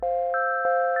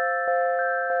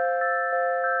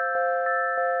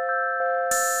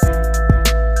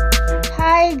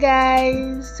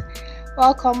guys,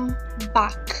 welcome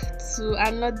back to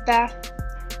another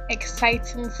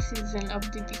exciting season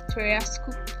of the Victoria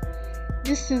Scoop.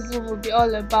 This season will be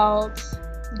all about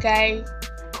guy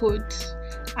code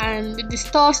and the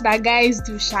stuff that guys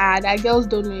do that girls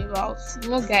don't know about.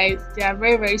 Guys, they are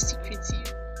very, very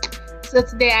secretive. So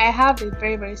today I have a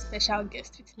very, very special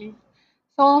guest with me.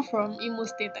 Someone from Imo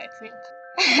State, I think.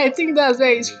 I think that's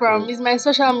where he's from. He's my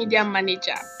social media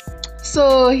manager.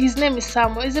 So his name is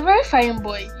Samuel. He's a very fine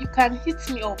boy. You can hit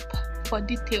me up for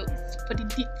details, for the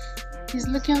deets. He's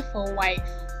looking for a wife,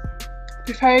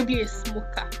 preferably a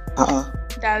smoker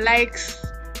that likes,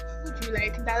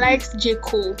 that likes J.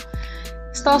 Cole,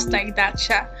 stuff like that.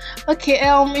 Okay.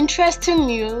 Interesting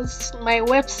news. My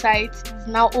website is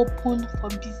now open for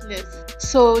business.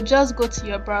 So just go to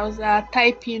your browser,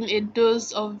 type in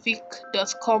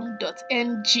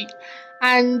adoseofvic.com.ng,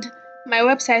 and my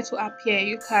website will appear.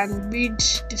 You can read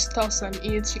the stuff on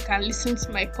it. You can listen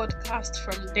to my podcast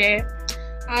from there.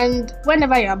 And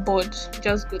whenever you're bored,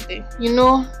 just go there. You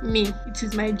know me, it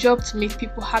is my job to make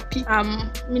people happy.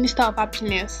 I'm Minister of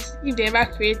Happiness. If they ever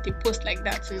create a post like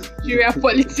that in Nigeria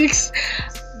politics,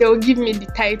 they will give me the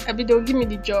title. They will give me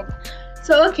the job.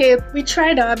 So okay, we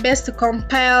tried our best to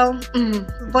compile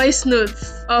voice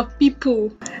notes of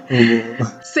people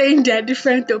saying their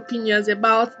different opinions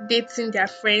about dating their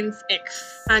friend's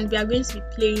ex, and we are going to be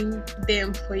playing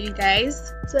them for you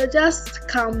guys. So just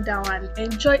calm down and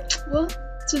enjoy. Well,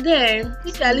 today,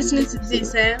 if you are listening to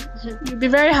this, you'll be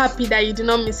very happy that you did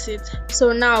not miss it.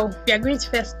 So now we are going to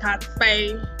first start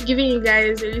by giving you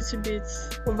guys a little bit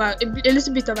of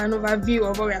an overview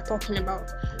of what we are talking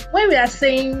about. When we are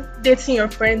saying dating your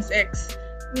friend's ex,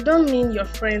 we don't mean your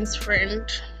friend's friend.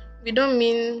 We don't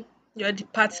mean your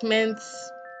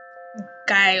department's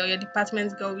guy or your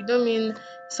department's girl. We don't mean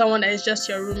someone that is just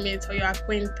your roommate or your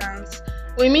acquaintance.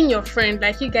 We mean your friend,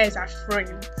 like you guys are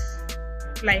friends,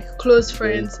 like close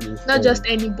friends, not just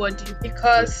anybody.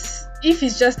 Because if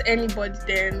it's just anybody,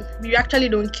 then we actually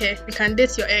don't care. We can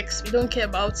date your ex, we don't care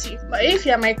about you. But if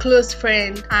you're my close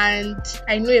friend and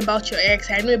I know about your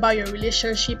ex, I know about your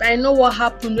relationship, I know what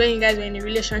happened when you guys were in a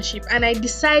relationship, and I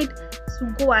decide to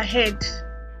go ahead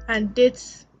and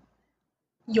date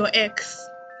your ex,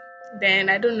 then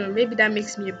I don't know, maybe that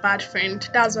makes me a bad friend.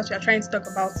 That's what we are trying to talk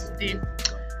about today.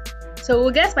 So we'll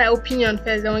get my opinion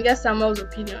first, then we'll get Samuel's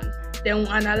opinion, then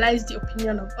we'll analyze the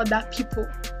opinion of other people.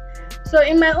 So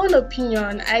in my own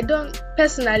opinion, I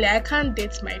can't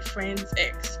date my friend's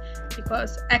ex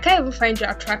because I can't even find you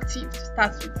attractive to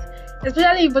start with,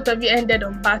 especially if both of you ended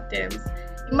on bad terms.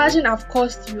 Imagine I've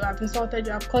cursed you, I've insulted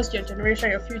you, I've cursed your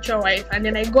generation, your future wife, and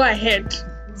then I go ahead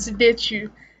to date you.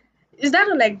 Is that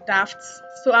not like daft?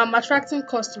 So I'm attracting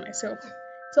cost to myself.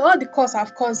 So all the costs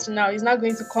I've caused now is not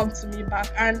going to come to me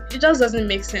back, and it just doesn't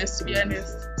make sense, to be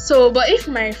honest. So, but if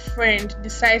my friend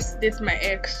decides to date my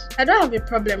ex, I don't have a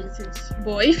problem with it.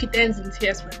 But if it ends in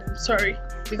tears for them, sorry,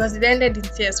 because it ended in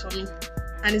tears for me,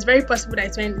 and it's very possible that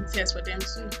it will end in tears for them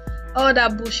too. All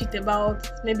that bullshit about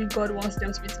maybe God wants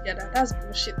them to be together, that's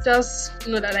bullshit. Just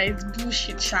know that it's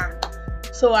bullshit,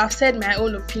 So I've said my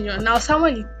own opinion. Now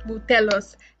someone will tell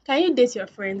us, can you date your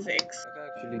friend's ex?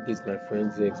 I can actually date my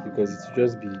friend's ex because it would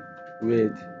just be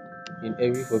weird in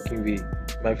every fucking way.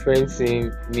 My friend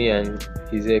seeing me and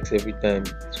his ex every time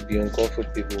to be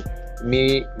uncomfortable.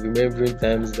 Me remembering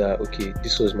times that, okay,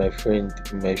 this was my friend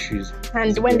in my shoes.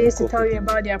 And when they used to tell you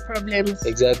about their problems.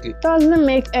 Exactly. Doesn't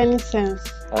make any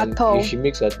sense and at all. If she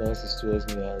makes advances towards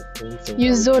me, I don't think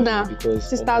you Zona, because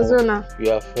Sister Zona.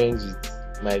 You are friends with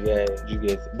my guy, you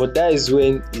get. But that is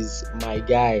when is my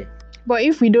guy. But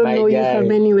if we don't know you from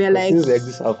anywhere, like things like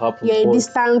this have happened. You're a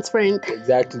distant friend.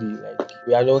 Exactly, like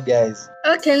we are not guys.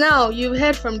 Okay, now you've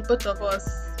heard from the both of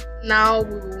us. Now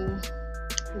we'll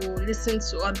listen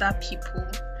to other people.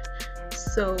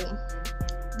 So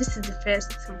this is the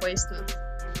first voice note.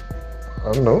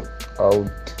 I don't know. I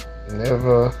would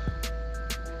never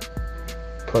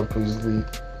purposely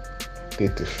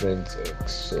date a friend's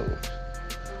ex. So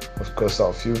of course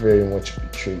I'll feel very much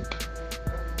betrayed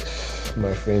if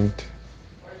my friend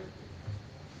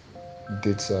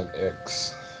dates an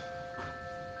ex.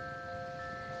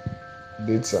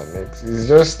 It's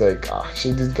just like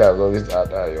this guy's always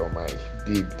had eye on my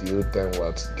babe the whole time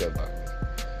we're together.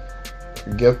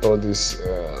 You get all this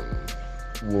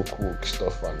woke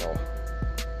stuff and all,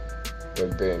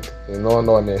 but then in all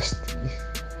honesty,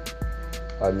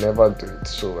 I never do it,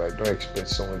 so I don't expect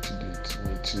someone to do it to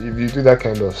me too. If you do that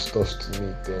kind of stuff to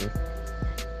me, then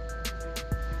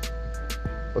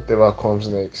whatever comes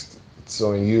next, it's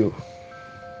on you.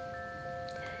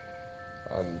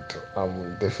 and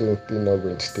I'm definitely not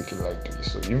going to take it lightly.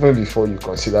 So even before you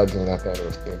consider doing that kind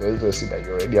of thing, then you just see that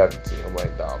you already have it in your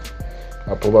mind that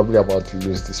I'm probably about to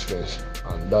lose this friendship,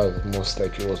 and that's most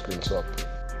likely what's going to happen.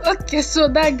 Okay, so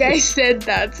that guy said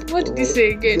that. What did he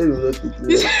say He said again? he will not take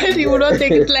He it. said he will not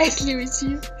take it lightly with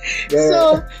you.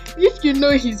 So if you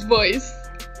know his voice,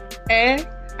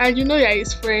 and you know you're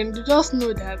his friend, just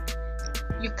know that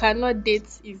you cannot date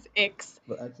his ex.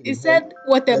 But actually, He said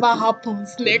whatever actually,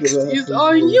 happens next whatever is happens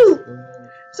on next, you.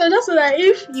 So just so that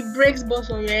if he breaks balls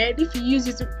on your head, if you use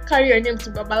it to carry your name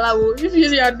to Babalawo, if you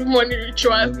use it to do money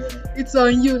ritual, it's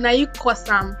on you. Now you curse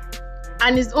him.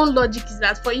 And his own logic is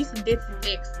that for you to date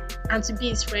his ex and to be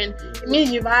his friend, it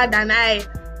means you've had an eye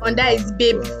under his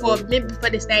babe before, maybe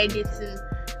before they started dating.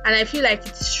 And I feel like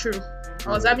it's true. I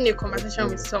was having a conversation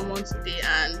with someone today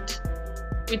and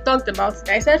we talked about it.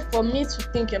 I said for me to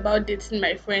think about dating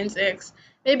my friend's ex,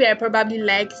 maybe I probably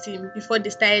liked him before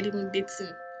they started even dating.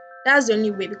 That's the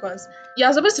only way, because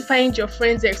you're supposed to find your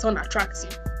friend's ex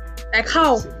unattractive. Like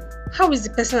how? How is the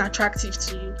person attractive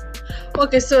to you?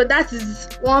 Okay, so that is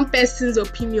one person's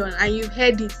opinion and you've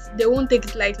heard it. They won't take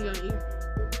it lightly on you.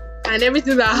 And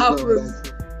everything that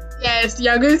happens, yes,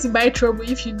 you're going to buy trouble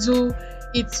if you do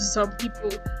it to some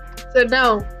people. So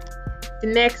now, the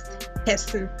next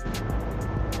person.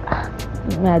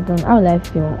 I don't. How will I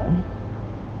feel?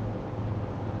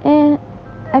 And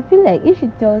I feel like if she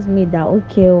tells me that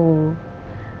okay, oh,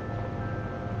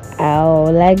 I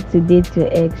would like to date your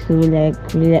ex, so like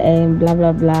blah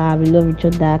blah blah, we love each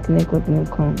other, can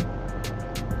come.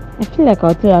 I feel like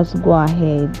I'll tell her to go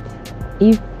ahead.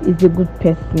 If it's a good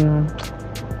person,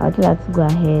 I'll tell her to go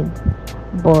ahead.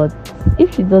 But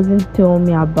if she doesn't tell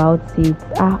me about it,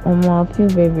 I'll feel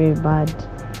very very bad.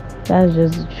 That's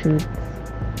just the truth.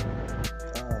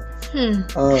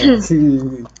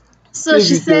 So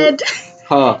she said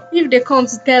if they come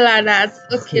to tell her that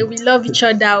okay, we love each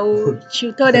other,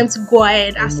 she'll tell them to go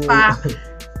ahead as per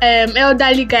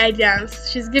elderly guidance.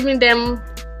 She's giving them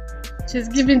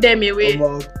away.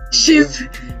 She's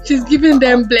giving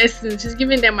them blessings. She's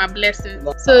giving them a blessing.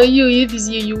 So if it's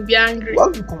you'll be angry. Why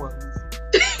would you come and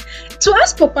To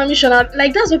ask for permission,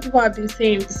 like that's what people have been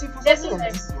saying. It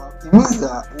means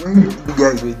that when the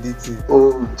guys were dating,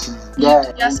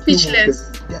 you're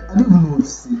speechless. I don't even know what to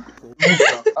say.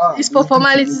 It's for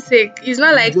formality's sake. It's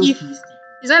not like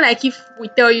if we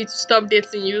tell you to stop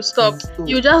dating, you stop.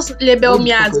 You just label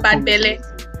me as bad belly.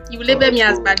 You label me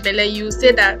as bad belly. You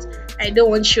say that I don't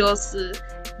want you to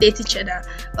date each other.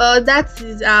 That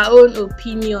is our own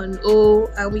opinion.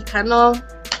 And we cannot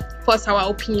force our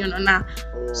opinion on her.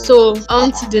 So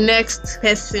on to the next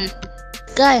person.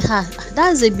 Guy,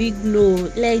 that's a big no.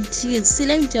 Like, see,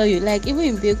 let me tell you, like, even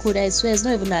in Bakehood, I swear it's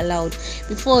not even allowed.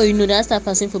 Before you know, they start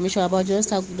passing information about you,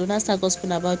 do not start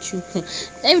gossiping about you.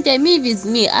 Let me tell me, if it's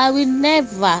me, I will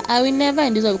never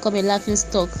in this way become a laughing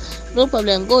stock. No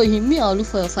problem, go with him, me, I'll look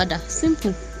for your father.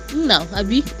 Simple. Now,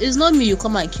 Abi, it's not me you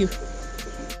come and kill.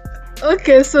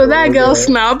 Okay, so that girl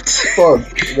snapped. She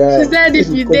said if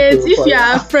you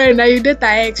are a friend and you date her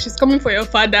ex, she's coming for your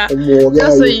father.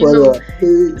 Just so you know.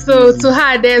 So to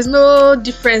her, there's no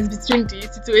difference between the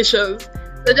situations.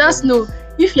 So just know,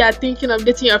 if you are thinking of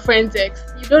dating your friend's ex,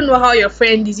 you don't know how your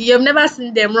friend is. You have never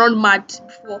seen them run mad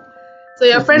before. So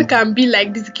your friend can be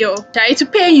like this girl, try to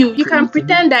pay you. You can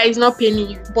pretend that he's not paying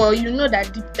you, but you know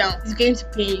that deep down he's going to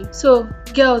pay you. So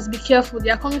girls, be careful. They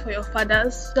are coming for your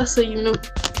fathers. Just so you know.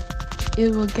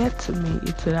 It will get to me,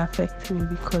 it will affect me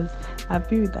because I've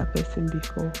been with that person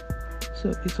before.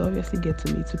 So it's obviously get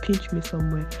to me, to pinch me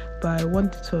somewhere. But I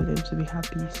want to tell them to be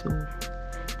happy, so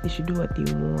they should do what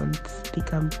they want. They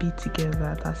can be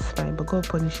together, that's fine. But God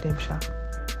punish them, sha.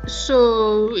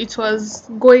 So it was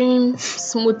going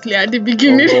smoothly at the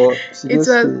beginning.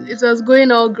 It was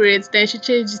going all great. Then she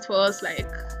changed it for us,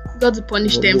 like God to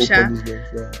punish them, sha.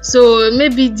 So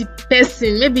maybe the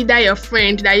person, maybe that your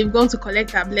friend that you've gone to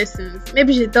collect her blessings,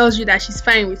 maybe she tells you that she's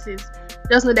fine with it.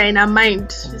 Just know that in her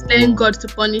mind, she's telling God to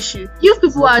punish you. You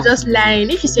people are just lying.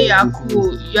 If you say you are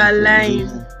cool, you are lying.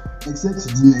 Except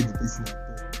you didn't like the person at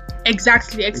all.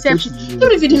 Exactly, except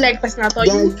even if you didn't like the person at all,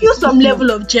 you feel some level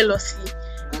of jealousy.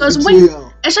 Because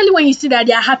especially when you see that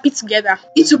they are happy together,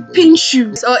 it will pinch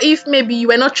you. Or if maybe you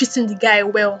were not treating the guy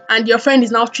well and your friend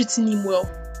is now treating him well,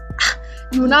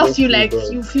 you will now feel like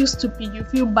you feel stupid, you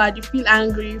feel bad, you feel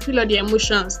angry, you feel all the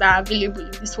emotions that are available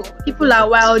in this world. People are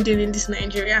wild in this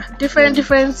Nigeria. Different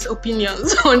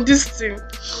opinions on this thing.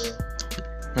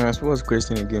 So what's the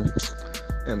question again?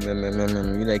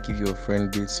 You like if your friend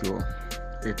dates your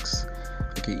ex.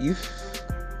 Okay, if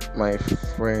my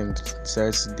friend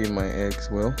decides to date my ex,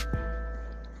 well,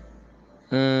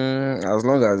 As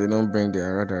long as they don't bring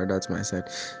their rather to my side,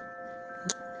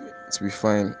 to be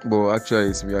fine. But actually,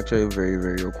 it's be actually very,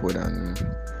 very awkward. And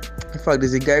in fact,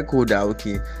 there's a guy called that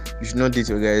okay, you should not date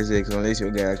your guy's ex unless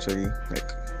your guy actually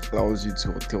like allows you to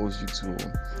or tells you to,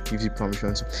 gives you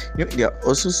permission to. There are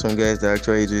also some guys that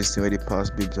actually do this thing where they pass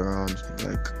babes around.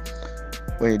 Like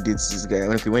when they date this guy,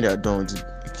 when they are done with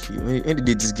when they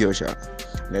date this girl,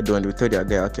 they're done, they'll tell their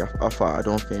guy, okay, after I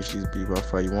don't finish this babe,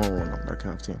 after you want one, that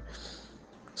kind of thing.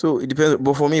 So it depends.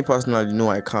 But for me personally, no,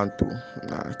 I can't do.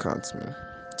 Nah, I can't, man.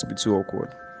 It's a bit too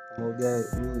awkward.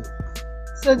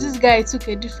 So this guy took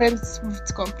a different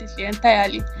route completely,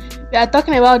 entirely. We are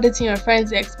talking about dating your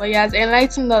friend's ex, but he has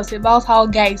enlightened us about how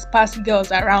guys pass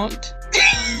girls around.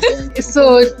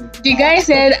 So the guy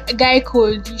said, guy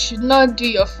code, you should not do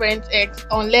your friend's ex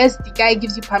unless the guy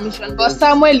gives you permission. But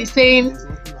Samuel is saying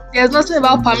there's nothing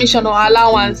about permission or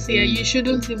allowance here. You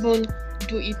shouldn't even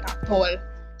do it at all.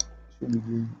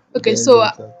 Okay, so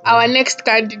our next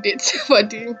candidate for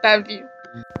the interview.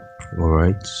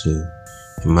 Alright, so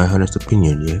in my honest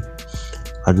opinion, yeah,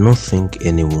 I do not think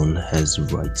anyone has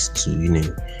rights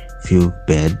to, feel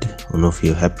bad or not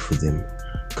feel happy for them,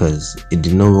 because it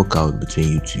did not work out between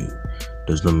you two.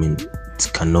 Does not mean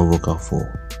it cannot work out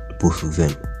for both of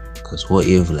them. Because what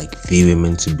if like they were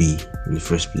meant to be in the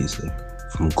first place, like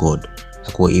from God?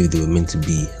 Like what if they were meant to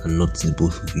be and not the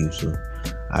both of you? So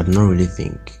I do not really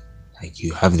think like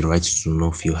you have the right to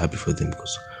not feel happy for them,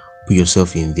 because put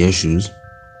yourself in their shoes.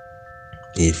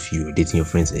 If you're dating your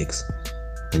friend's ex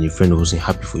and your friend wasn't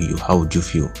happy for you, how would you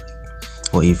feel?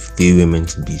 Or if they were meant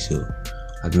to be? So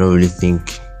I don't really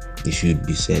think it should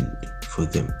be said for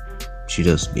them. You should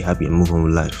just be happy and move on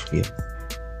with life. Yeah.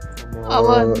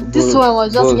 This one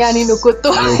was just Yanni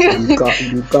Nokoto.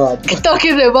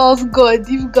 Talking about God.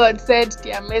 If God said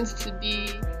they are meant to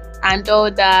be and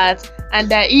all that, and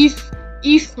that if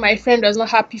my friend was not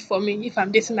happy for me, if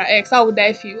I'm dating her ex, how would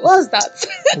I feel? What's that?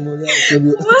 So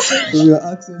you're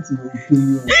asking to your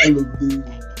opinion all of them.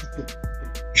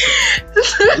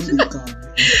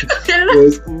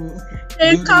 You're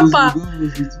a kappa.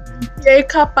 You're a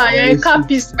kappa. You're a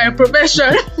cappist by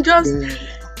profession. Just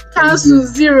cancel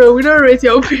 0. We don't rate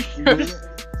your opinion.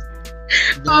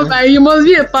 Oh my, you must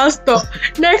be a pastor.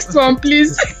 Next one,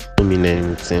 please. I don't mean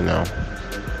anything now.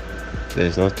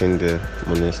 There's nothing there,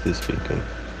 honestly speaking.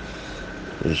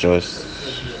 It's just,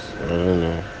 I don't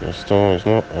know. It's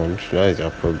not on. That is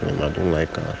your problem. I don't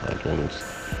like her. I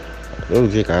don't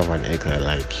think I have an ex I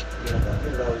like.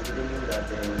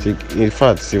 See, in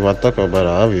fact, if I talk about it,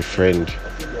 I have a friend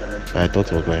I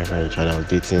thought was my friend and I was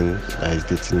dating, that is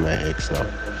dating my ex now.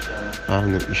 I have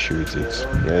no issue with it.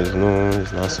 It's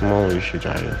not a small issue,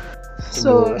 Jari.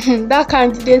 So that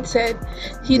candidate said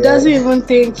he doesn't even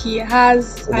think he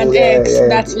has an ex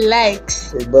that he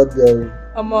likes.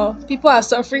 People are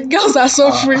suffering, girls are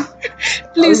suffering.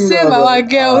 Please save our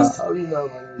girls.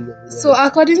 So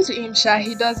according to him,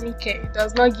 he doesn't care. He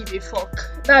does not give a fuck.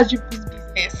 That's your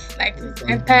business. Like it's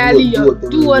entirely your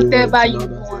do whatever you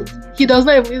want. He does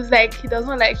not even. It's like he does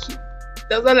not like you. He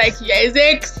does not like you. You're his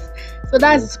ex. So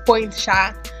that's his point,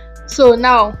 Sha. So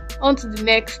now on to the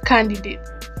next candidate.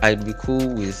 I'd be cool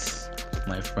with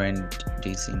my friend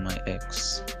dating my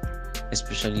ex,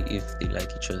 especially if they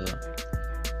like each other,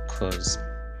 because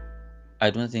I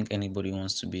don't think anybody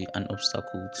wants to be an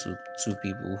obstacle to two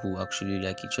people who actually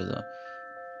like each other.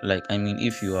 Like, I mean,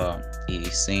 if you are a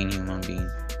sane human being,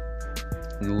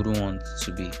 you wouldn't want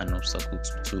to be an obstacle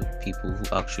to two people who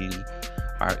actually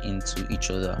are into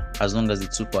each other. As long as the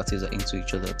two parties are into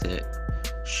each other,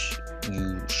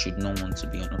 you should not want to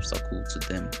be an obstacle to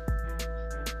them.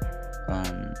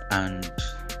 And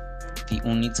the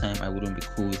only time I wouldn't be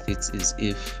cool with it is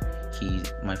if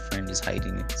my friend is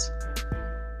hiding it.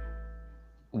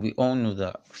 We all know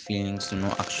that feelings do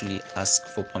not actually ask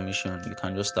for permission. You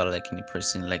can just start liking a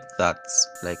person like that.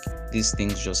 Like, these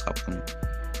things just happen.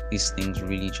 These things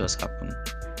really just happen.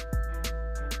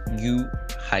 You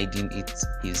hiding it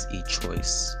is a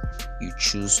choice. You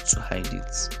choose to hide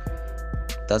it.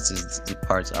 That is the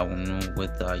part I will know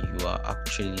whether you are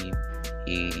actually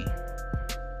a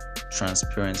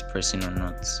transparent person or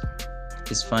not.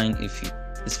 It's fine if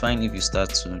you start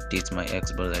to date my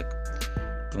ex, but like,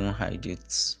 don't hide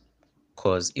it,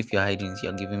 because if you're hiding it,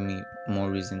 you're giving me more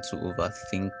reason to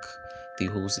overthink the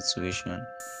whole situation.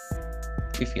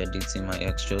 If you're dating my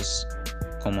ex, just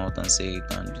come out and say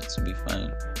it and it will be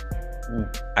fine.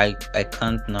 I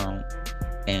can't now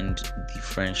end the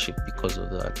friendship because of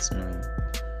that. No.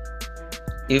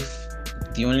 If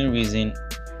the only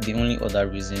other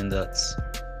reason that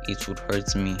it would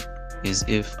hurt me is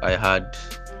if I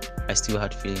still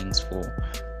had feelings for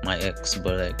my ex,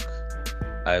 but like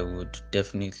I would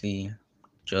definitely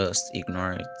just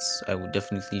ignore it. I would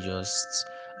definitely just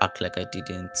act like I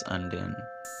didn't, and then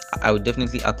I would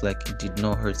definitely act like it did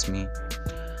not hurt me,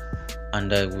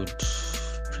 and I would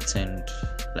pretend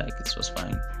like it was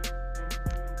fine.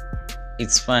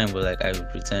 It's fine, but like I would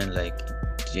pretend like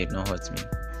it did not hurt me.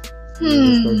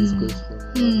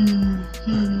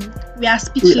 We are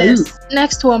speechless.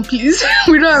 Next one, please.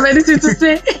 We don't have anything to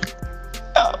say.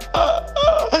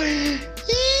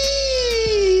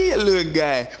 Look,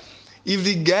 guy. If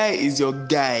the guy is your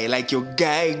guy, like your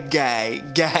guy,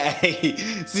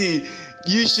 see,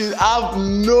 you should have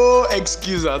no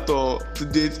excuse at all to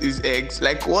date his ex.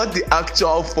 Like, what the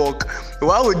actual fuck?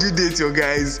 Why would you date your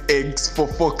guy's ex for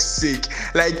fuck's sake?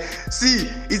 Like, see,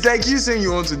 it's like you saying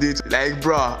you want to date. Like,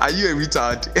 bruh, are you a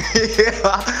retard?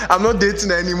 I'm not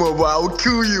dating anymore, but I will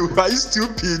kill you. Are you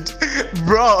stupid?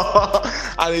 Bruh.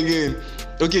 And again,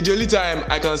 okay, the only time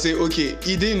I can say, okay,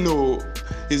 he didn't know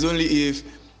is only if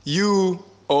you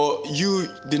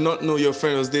did not know your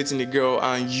friend was dating a girl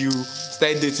and you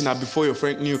started dating her before your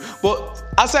friend knew. But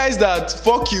aside that,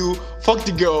 fuck you, fuck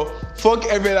the girl, fuck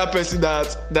every other person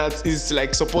that is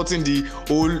like supporting the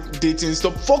whole dating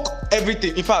stuff. Fuck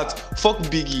everything. In fact, fuck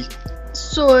Biggie.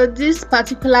 So this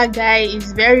particular guy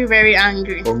is very, very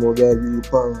angry. Oh my God,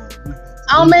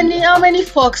 How many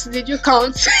fucks did you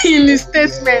count in his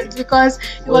statement? Because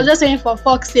he was just saying for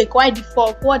fuck's sake, why the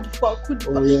fuck? What the fuck? Who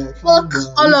the fuck?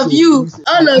 Fuck all of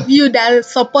you that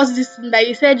support this thing that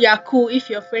you said you are cool if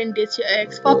your friend dates your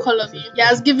ex. Fuck all of you. He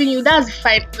has given you, that's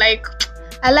fine. Like,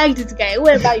 I like this guy,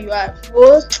 whoever you are.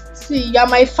 Well, see, you're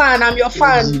my fan, I'm your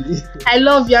fan. I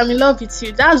love you, I'm in love with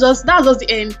you. That's just the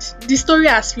end. The story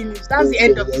has finished. That's the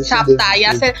end of the chapter.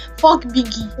 You said fuck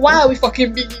Biggie. Why are we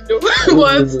fucking Biggie though?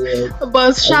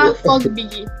 but Sha, fuck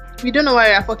Biggie. We don't know why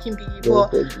we are fucking Biggie,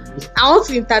 but I want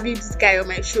to interview this guy on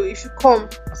my show. You should come.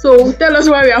 So tell us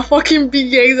why we are fucking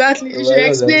Biggie exactly. You should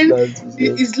explain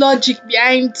his logic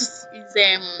behind his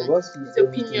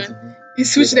opinion. He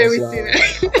switched everything.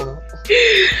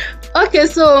 Okay,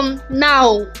 so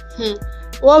now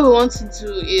what we want to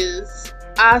do is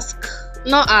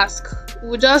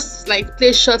we'll just like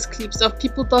play short clips of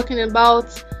people talking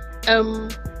about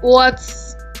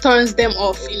what turns them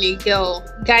off in a girl,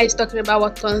 guys talking about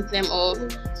what turns them off.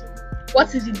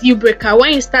 What is the deal breaker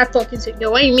when you start talking to a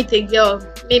girl, when you meet a girl,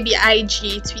 maybe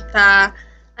IG, Twitter,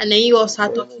 and then you all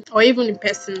start talking, or even in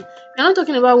person? We're not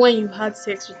talking about when you've had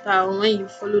sex with her or when you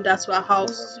followed her to her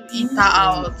house to eat her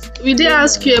out. We did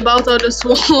ask you about all those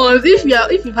ones.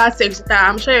 If you've had sex with her,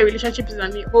 I'm sure your relationship is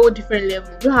on a whole different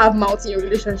level. You don't have mouth in your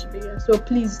relationship again. So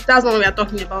please, that's not what we are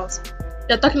talking about.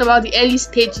 We're talking about the early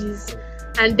stages.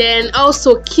 And then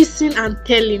also kissing and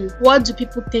telling. What do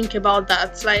people think about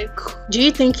that? Like, do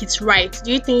you think it's right?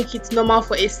 Do you think it's normal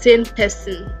for a sane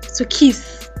person to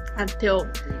kiss and tell?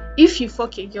 If you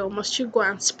fuck a girl, must you go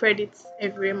and spread it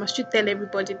everywhere? Must you tell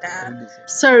everybody that?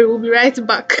 Sorry, we'll be right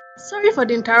back. Sorry for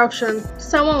the interruption.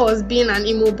 Someone was being an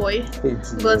emo boy,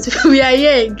 but we are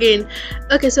here again.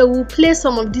 Okay, so we'll play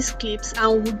some of these clips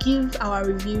and we'll give our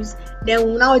reviews. Then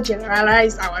we'll now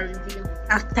generalize our review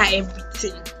after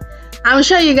everything. I'm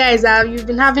sure you guys you've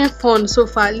been having fun so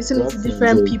far listening to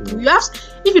different people.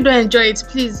 If you don't enjoy it,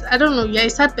 please, I don't know, you're a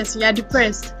sad person, you're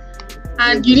depressed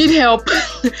and you need help.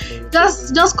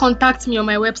 just contact me on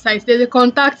my website. There's a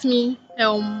contact me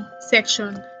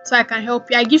section so I can help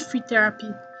you. I give free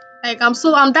therapy. Like, I'm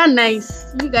that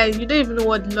nice. You guys, you don't even know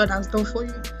what the Lord has done for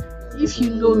you. If you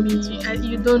know me,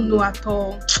 you don't know at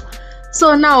all.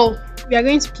 So now we are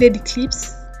going to play the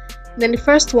clips. Then the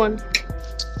first one.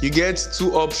 You get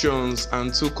two options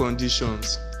and two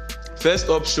conditions. First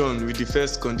option with the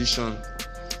first condition.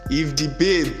 If the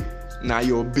babe na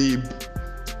your babe,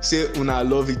 say una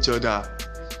love each other,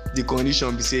 the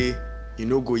condition be say you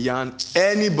no go yarn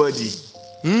anybody.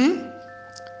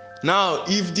 Now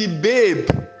if the babe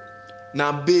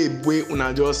na babe wey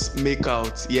una just make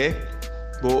out, yeah,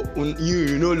 but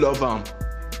you no love am,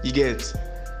 you get.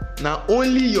 Na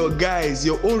only your guys,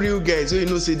 your own real guys, wey you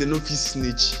know say they no fit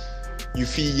snitch, you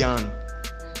fit yarn.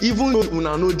 Even though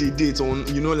una know the date on,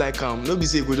 you know, like no be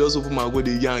say you go just open my go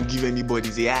dey yarn give anybody,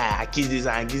 say kiss this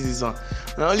one, kiss this one.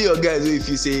 Na only your guys wey you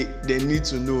feel say they need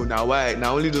to know. Na why?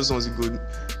 Na only those ones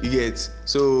you get.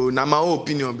 So na my own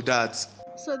opinion be that.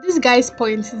 So this guy's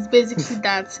point is basically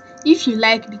that if you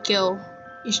like the girl,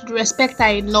 you should respect her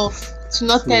enough to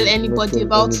not tell anybody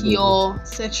about your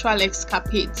sexual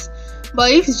escapades.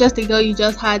 But if it's just a girl you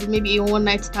just had maybe a one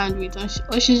night stand with,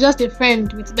 or she's just a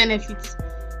friend with benefits,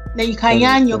 then you can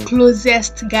yarn your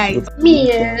closest guys. Me,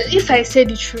 if I say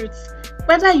the truth,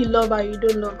 whether you love her or you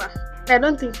don't love her, I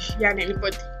don't think you should yarn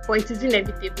anybody, but it is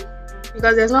inevitable.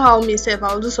 because there's no how myself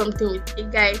I'll do something with a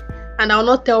guy and I'll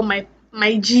not tell my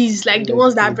G's, like the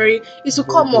ones that are very, it will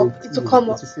come up, it will come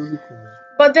up. It will surely come up.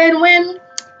 But then when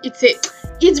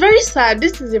it's very sad.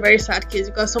 This is a very sad case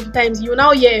because sometimes you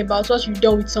now hear about what you've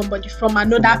done with somebody from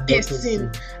another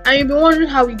person, and you'll be wondering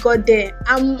how we got there.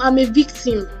 I'm a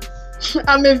victim.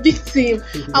 I'm a victim.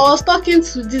 I was talking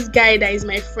to this guy that is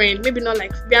my friend. Maybe not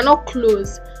like we are not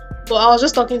close, but I was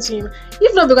just talking to him.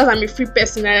 If not because I'm a free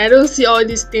person and I don't see all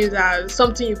these things as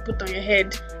something you put on your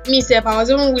head. Myself, I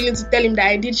was even willing to tell him that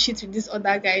I did shit with this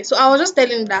other guy. So I was just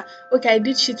telling him that okay, I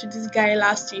did shit with this guy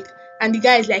last week. And the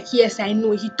guy is like, yes, I know,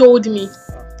 he told me.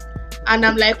 And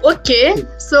I'm like, okay,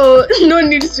 so no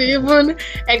need to even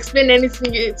explain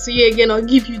anything to you again or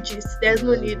give you gist. There's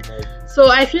no need.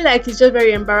 So I feel like it's just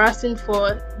very embarrassing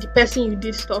for the person you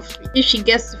did stuff with if she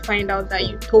gets to find out that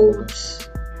you told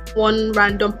one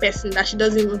random person that she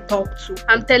doesn't even talk to.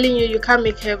 I'm telling you, you can't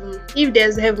make heaven. If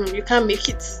there's heaven, you can't make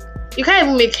it. You can't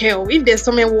even make hell. If there's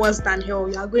something worse than hell,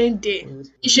 you are going there.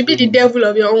 You should be the devil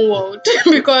of your own world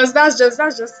because that's just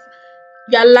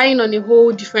you are lying on a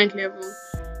whole different level.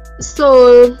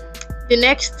 So the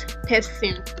next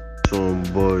person. Some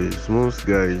boys, most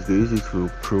guys, they use it to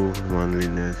prove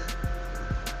manliness.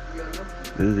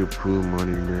 They use it to prove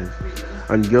manliness.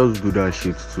 And girls do that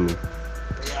shit too.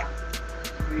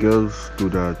 Girls do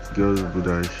that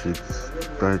shit.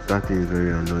 That thing is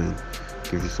very annoying.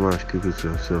 If you smash, keep it to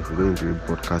yourself. You're going to be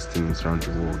broadcasting it around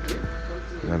the world.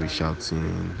 You'll be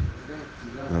shouting.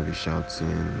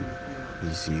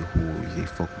 He's a hoe, he's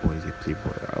a fuckboy, he's a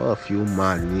playboy. I feel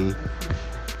mad, me.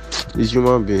 It's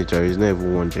human beings, it's not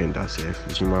even one gender self.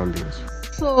 It's human beings.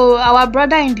 So our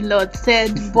brother in the Lord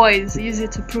said boys use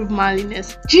it to prove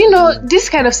manliness. Do you know this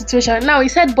kind of situation? Now he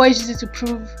said boys use it to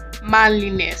prove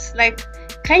manliness. Like,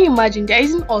 can you imagine? They're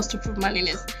using us to prove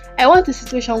manliness. I want a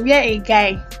situation where a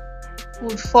guy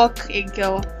would fuck a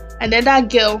girl and then that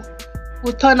girl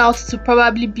would turn out to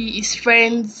probably be his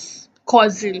friend's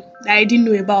cousin that I didn't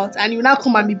know about, and you now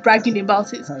come and be bragging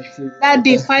about it. That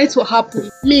day fight will happen.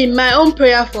 Me, my own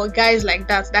prayer for guys like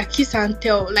that kiss and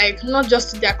tell, like not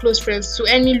just to their close friends, to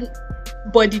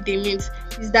anybody they meet,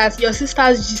 is that your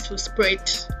sister's gist will spread.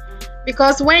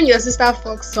 Because when your sister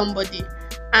fucks somebody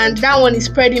and that one is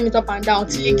spreading it up and down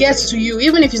till it gets to you,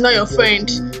 even if it's not your friend,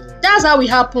 that's how it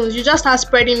happens. You just start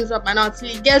spreading it up and down till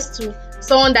it gets to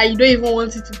someone that you don't even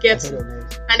want it to get to,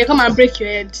 and they come and break your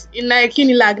head. In like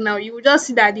Unilag now, you will just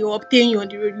see that they will obtain you on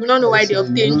the road. You don't know why they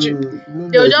obtained you.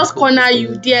 They will just corner you,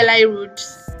 DLI road.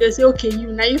 They'll say, okay,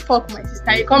 you now you fuck my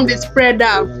sister. You come, they spread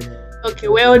out. Okay,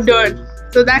 well done.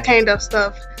 So that kind of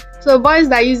stuff. So boys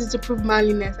that use it to prove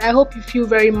manliness, I hope you feel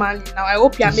very manly now. I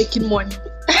hope you are making money.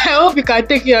 I hope you can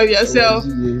take care of yourself.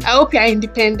 I hope you are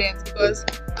independent, because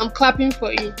I'm clapping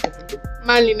for you.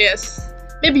 Manliness.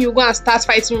 Maybe you go and start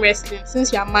fighting wrestling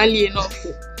since you are manly enough.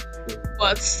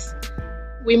 But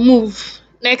we move.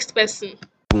 Next person.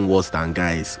 Even worse than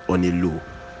guys on a low.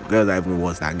 Girls are even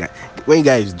worse than guys. When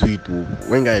guys do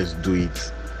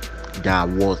it, they are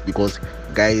worse because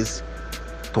guys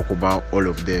talk about all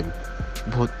of them.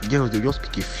 But girls, they just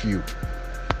pick a few.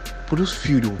 But those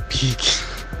few don't pick.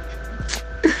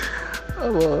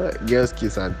 Girls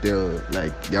kiss and tell,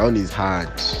 like their own is hard.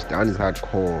 Their own is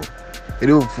hardcore.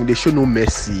 They show no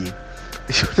mercy.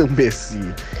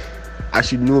 I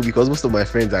should know because most of my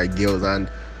friends are girls, and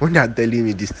when they're telling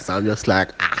me this, I'm just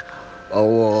like,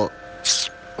 tell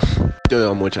you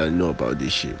how much I know about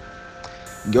this shit.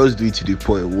 Girls do it to the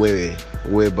point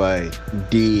whereby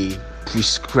they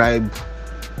prescribe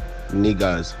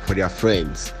niggas for their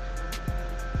friends.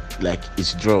 Like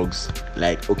it's drugs.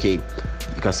 Like, okay,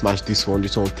 you can smash this one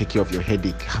will take care of your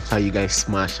headache. After you guys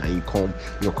smash and you come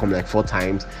like 4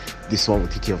 times, this one will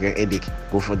take care of your headache.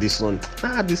 Go for this one.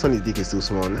 This one is dick is too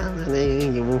small.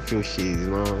 You won't feel shit,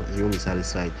 you won't be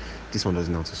satisfied. This one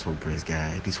doesn't have to show breast,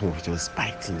 guy. This one will just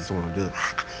biting. This one will just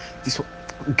this one,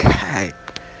 guy.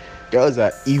 Girls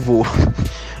are evil.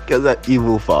 Girls are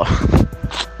evil, far.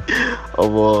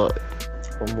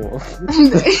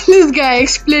 This guy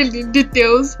explained in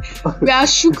details. We are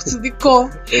shook to the core.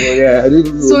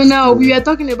 So now we are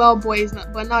talking about boys now,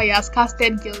 but now he has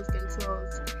casted girls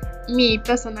themselves. Me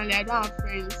personally, I don't have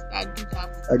friends that do that.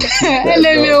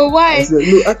 LMAO, why?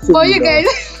 But you guys,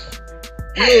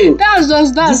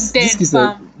 that's dead,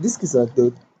 fam. This kiss are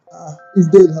dead. It's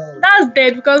dead how? That's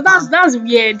dead because that's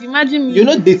weird. Imagine me. You're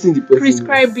not dating the person.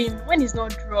 Prescribing when it's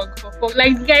not drug.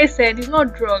 Like the guy said, it's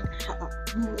not drug.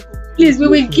 Please, we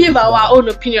will give our own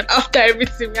opinion after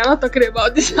everything. We are not talking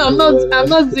about this. I'm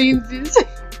not doing this.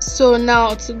 So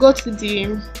now to go to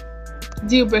the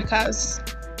deal breakers.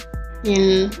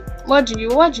 In what do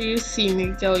you see in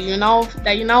a girl? You now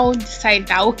decide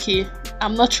that okay,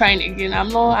 I'm not trying again.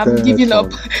 I'm Tired giving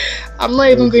up. from I'm not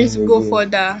even not going doing to go again.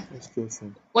 further. It's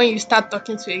stressing. When you start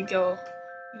talking to a girl,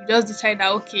 you just decide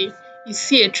that okay, you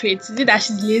see a trait. Is it that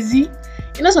she's lazy?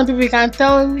 You know, some people you can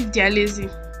tell if they are lazy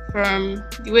from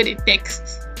the way they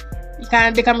text. They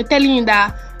can be telling you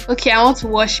that okay, I want to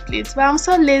wash plates, but I'm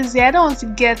so lazy, I don't want to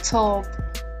get up.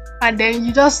 And then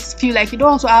you just feel like you don't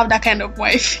want to have that kind of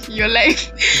wife in your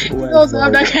life. You don't Why want is to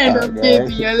have that that kind of babe in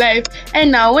guy? your life.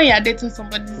 And now when you're dating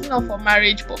somebody, it's not for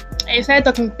marriage, but and you started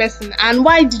talking to the person. And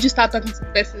why did you start talking to the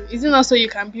person? Is it not so you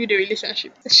can build a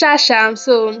relationship? Shasham,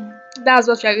 so that's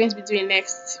what we are going to be doing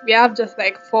next. We have just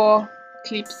like 4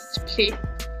 clips to play.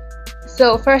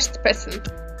 So first person.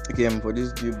 Okay, for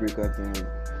this deal breaker thing.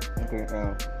 Okay,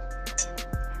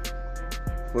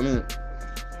 for me,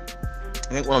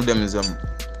 I think one of them is you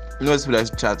know, people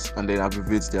like chat and then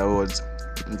abbreviate their words.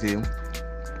 Okay,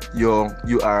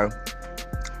 you are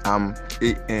am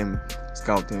this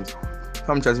kind of things. If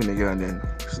I'm chatting again and then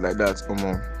she's like that,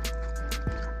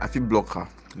 I feel block her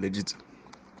legit.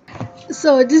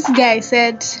 So this guy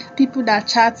said people that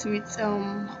chat with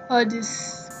all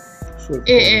this Short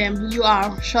form. you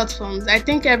are short forms. I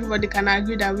think everybody can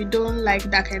agree that we don't like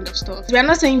that kind of stuff. We are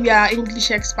not saying we are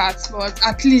English experts, but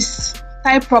at least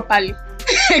type properly.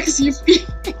 XUP.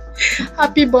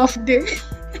 Happy birthday.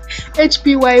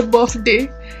 HPY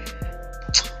birthday.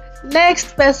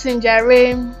 Next person,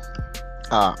 Jare.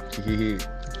 Okay.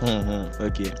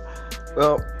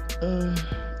 Well,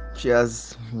 she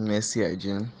has messy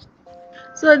hygiene.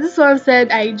 So this one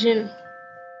said hygiene.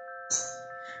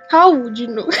 How would you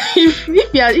know if you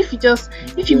Yeah, meet just girl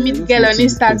on watching the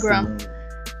Instagram? person.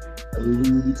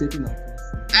 We'll be checking our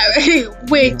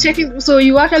posts. Wait, checking. So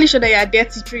you actually show that you're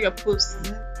dirty through your posts.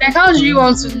 Like, how do you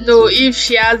want to know if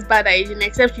she has bad hygiene?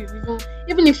 Except even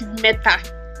if you've met her,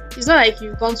 it's not like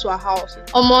you've gone to her house.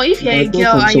 Or more, if you're a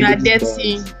girl and you are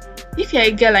dirty,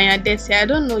 I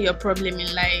don't know your problem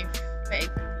in life.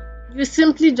 Like, you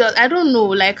simply just, I don't know.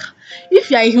 Like, if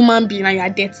you're a human being and you are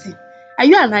dirty, are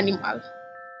you an animal?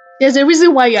 There's a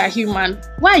reason why you are human.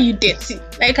 Why are you dirty?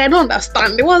 Like, I don't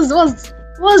understand. What's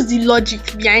the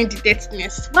logic behind the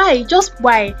dirtiness? Why? Just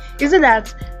why? Is it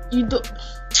that you don't?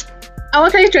 I'm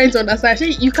actually trying to understand.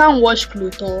 Actually, you can't wash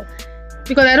clothes, or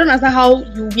because I don't understand how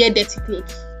you wear dirty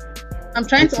clothes. I'm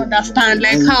trying to understand,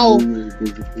 like, how.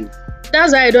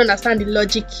 That's why I don't understand the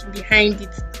logic behind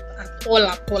it at all.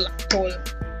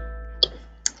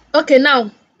 Okay,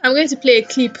 now I'm going to play a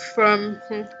clip from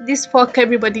this fuck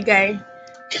everybody guy.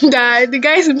 The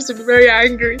guy seems to be very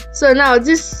angry. So now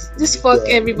this fuck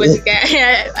everybody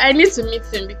guy, I need to meet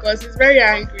him because he's very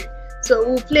angry. So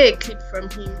we'll play a clip from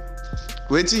him.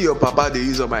 Wait till your papa they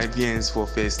use all my VNs for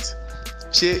first.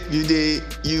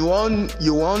 You want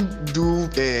do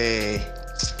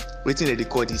waiting they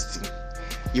call this thing.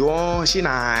 You want she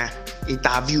na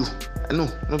interview. No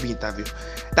be interview.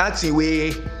 That's the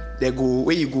way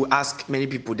where you go ask many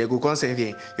people, they go come send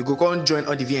VN. You go come join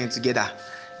all the VN together.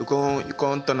 You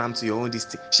can't turn them to your own this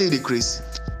thing. She the craze.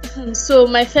 So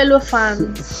my fellow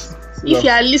fans, if you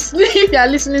are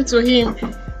listening to him,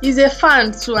 he's a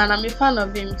fan too, and I'm a fan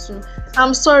of him too.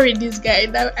 I'm sorry, this guy.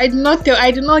 I did not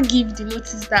give the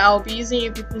notice that I'll be using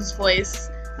you people's voice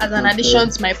as an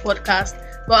addition to my podcast.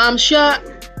 But I'm sure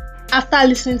after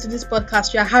listening to this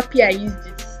podcast, you are happy I used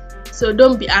it. So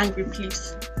don't be angry,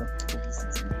 please.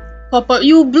 Papa,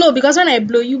 you blow because when I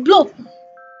blow, you blow.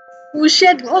 We'll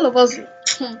share all of us.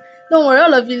 Don't worry,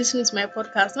 all of you listening to my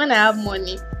podcast. When I have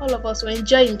money, all of us will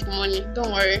enjoy in the money.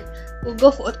 Don't worry. We'll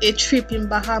go for a trip in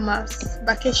Bahamas,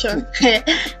 vacation.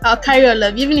 I'll carry all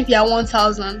of you, even if you are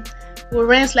 1,000. We'll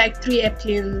rent like 3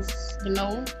 airplanes,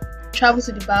 travel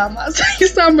to the Bahamas.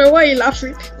 Somewhere, why are you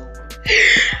laughing?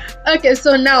 Okay,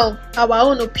 so now our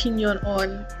own opinion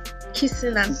on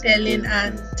kissing and telling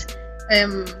and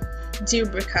deal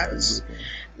breakers.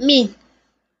 Me,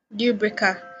 deal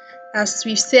breaker, as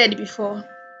we've said before,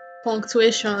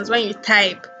 punctuations. When you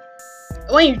type,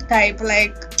 like,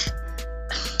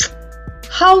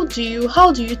 how do you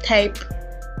type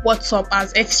what's up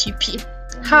as XUP?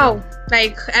 How?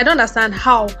 Like, I don't understand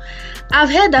how. I've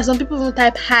heard that some people will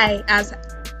type hi as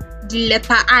the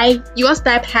letter I. You want to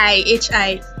type hi,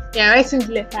 HI. Yeah, writing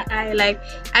the letter I. Like,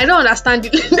 I don't understand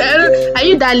it. Are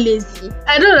you that lazy?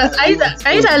 I don't understand.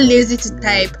 Are you that lazy to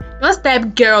type? You want to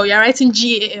type girl, you're writing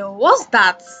GAL. What's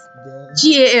that?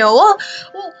 GAL.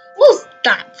 What's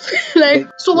that? Like,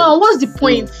 so now what's the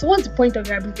point? What's the point of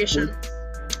your abbreviation?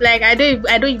 Like, I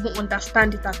don't even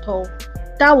understand it at all.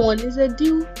 That one is a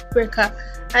deal breaker.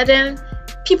 And then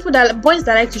boys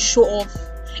that like to show off.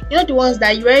 You know, the ones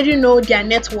that you already know their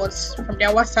net worth from their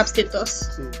WhatsApp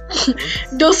status.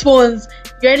 Those ones,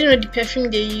 You already know the perfume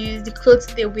they use, the clothes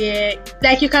they wear.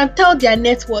 Like you can tell their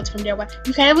net worth from their wife.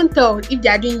 You can even tell if they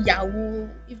are doing Yahoo,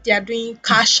 if they are doing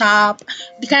Cash App,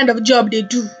 the kind of job they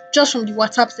do just from the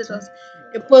WhatsApp status.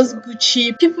 They post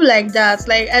Gucci, people like that.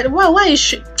 Like, why you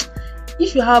should?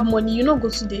 If you have money, you not go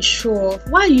to the show off.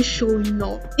 Why are you showing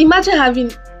off? Imagine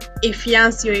having a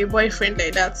fiance or a boyfriend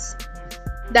like that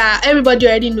everybody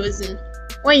already knows him.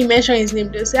 When you mention his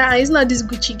name, they'll say, it's not this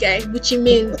Gucci guy, Gucci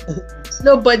Mane,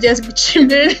 low budget Gucci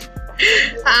Mane,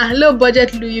 low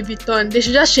budget Louis Vuitton. They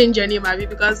should just change your name, Abby,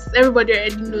 because everybody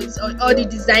already knows all the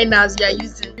designers you are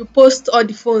using. You post all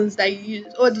the phones that you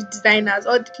use, all the designers,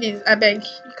 all the please, I beg.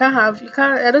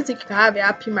 I don't think you can have a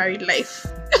happy married life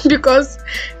because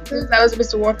things are not supposed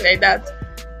to work like that.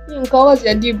 What's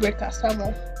your deal breaker,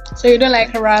 Samuel? So you don't like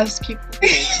harass people?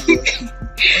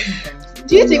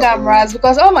 Do you think I'm Raz?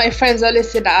 Because all my friends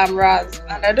always say that I'm Raz,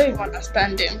 and I don't even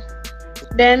understand them.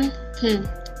 Then,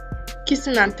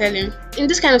 kissing and telling. In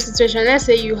this kind of situation, let's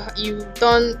say you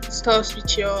done stuff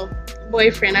with your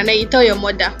boyfriend, and then you tell your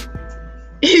mother.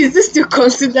 Is this still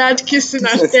considered kissing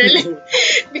and telling?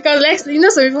 Because like some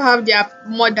people have their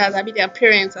mothers, their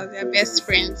parents as their best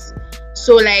friends.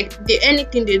 So like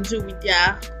anything they do with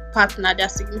their partner, their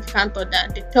significant other,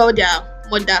 they tell their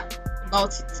mother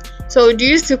about it. So do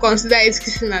you still consider it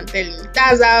kissing and telling?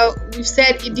 That's how we've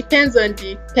said it depends on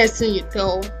the person you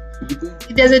tell.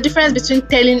 There's a difference between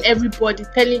telling everybody,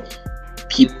 telling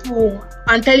people,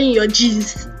 and telling your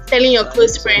G's, telling your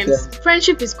close friends.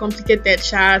 Friendship is complicated,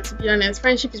 to be honest.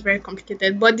 Friendship is very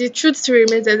complicated. But the truth still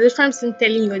remains, there's a difference between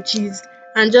telling your G's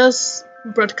and just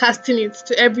broadcasting it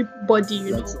to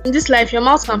everybody, In this life, your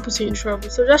mouth can put you in trouble.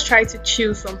 So just try to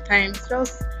chill sometimes.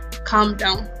 Just calm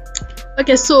down.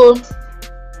 Okay, so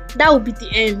that will be the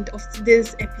end of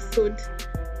today's episode.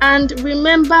 And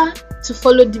remember to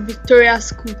follow the Victoria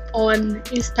Scoop on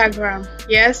Instagram,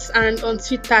 yes, and on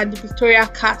Twitter, the Victoria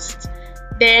Cast.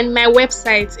 Then my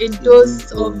website,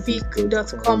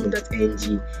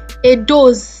 adoseofvic.com.ng. A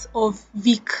dose of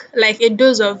Vic, like a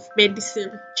dose of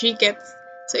medicine. Do you get?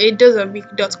 So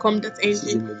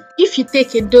adoseofvic.com.ng. If you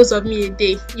take a dose of me a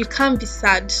day, you can't be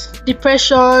sad.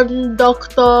 Depression,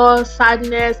 doctor,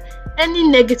 sadness, any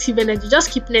negative energy,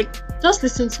 just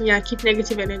listen to me and keep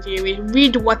negative energy away.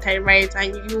 Read what I write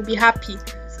and you'll be happy.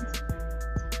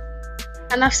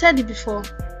 And I've said it before,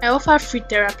 I offer free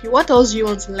therapy. What else do you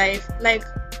want in life? Like,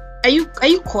 are you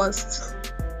cursed?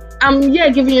 I'm here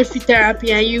giving you free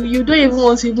therapy and you don't even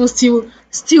want to even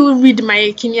still read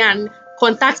my Kenya and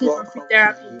contact me for free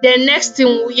therapy. The next thing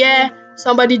we'll hear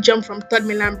somebody jump from Third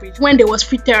Mainland Bridge when there was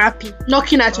free therapy,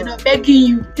 knocking at your door, begging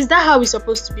you. Is that how it's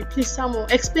supposed to be? Please, Samuel,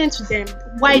 explain to them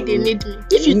why they need me.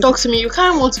 If you talk to me, you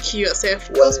can't want to kill yourself.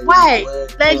 Because why?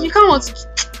 Like, you can't want to.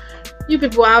 You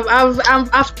people,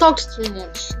 I've talked too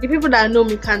much. The people that know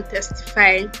me can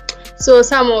testify. So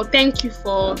Samuel, thank you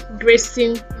for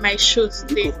gracing my show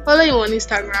today. Follow him on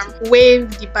Instagram,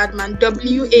 Wave the Badman,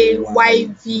 WAYVE,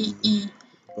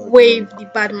 Wave the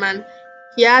Badman.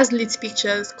 He has lit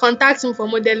pictures. Contact him for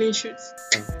modeling shoots.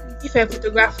 If you're a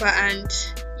photographer and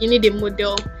you need a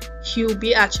model, he'll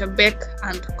be at your beck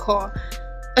and call.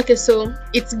 Okay, so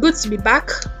it's good to be back.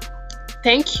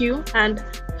 Thank you and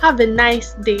have a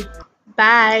nice day.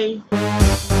 Bye.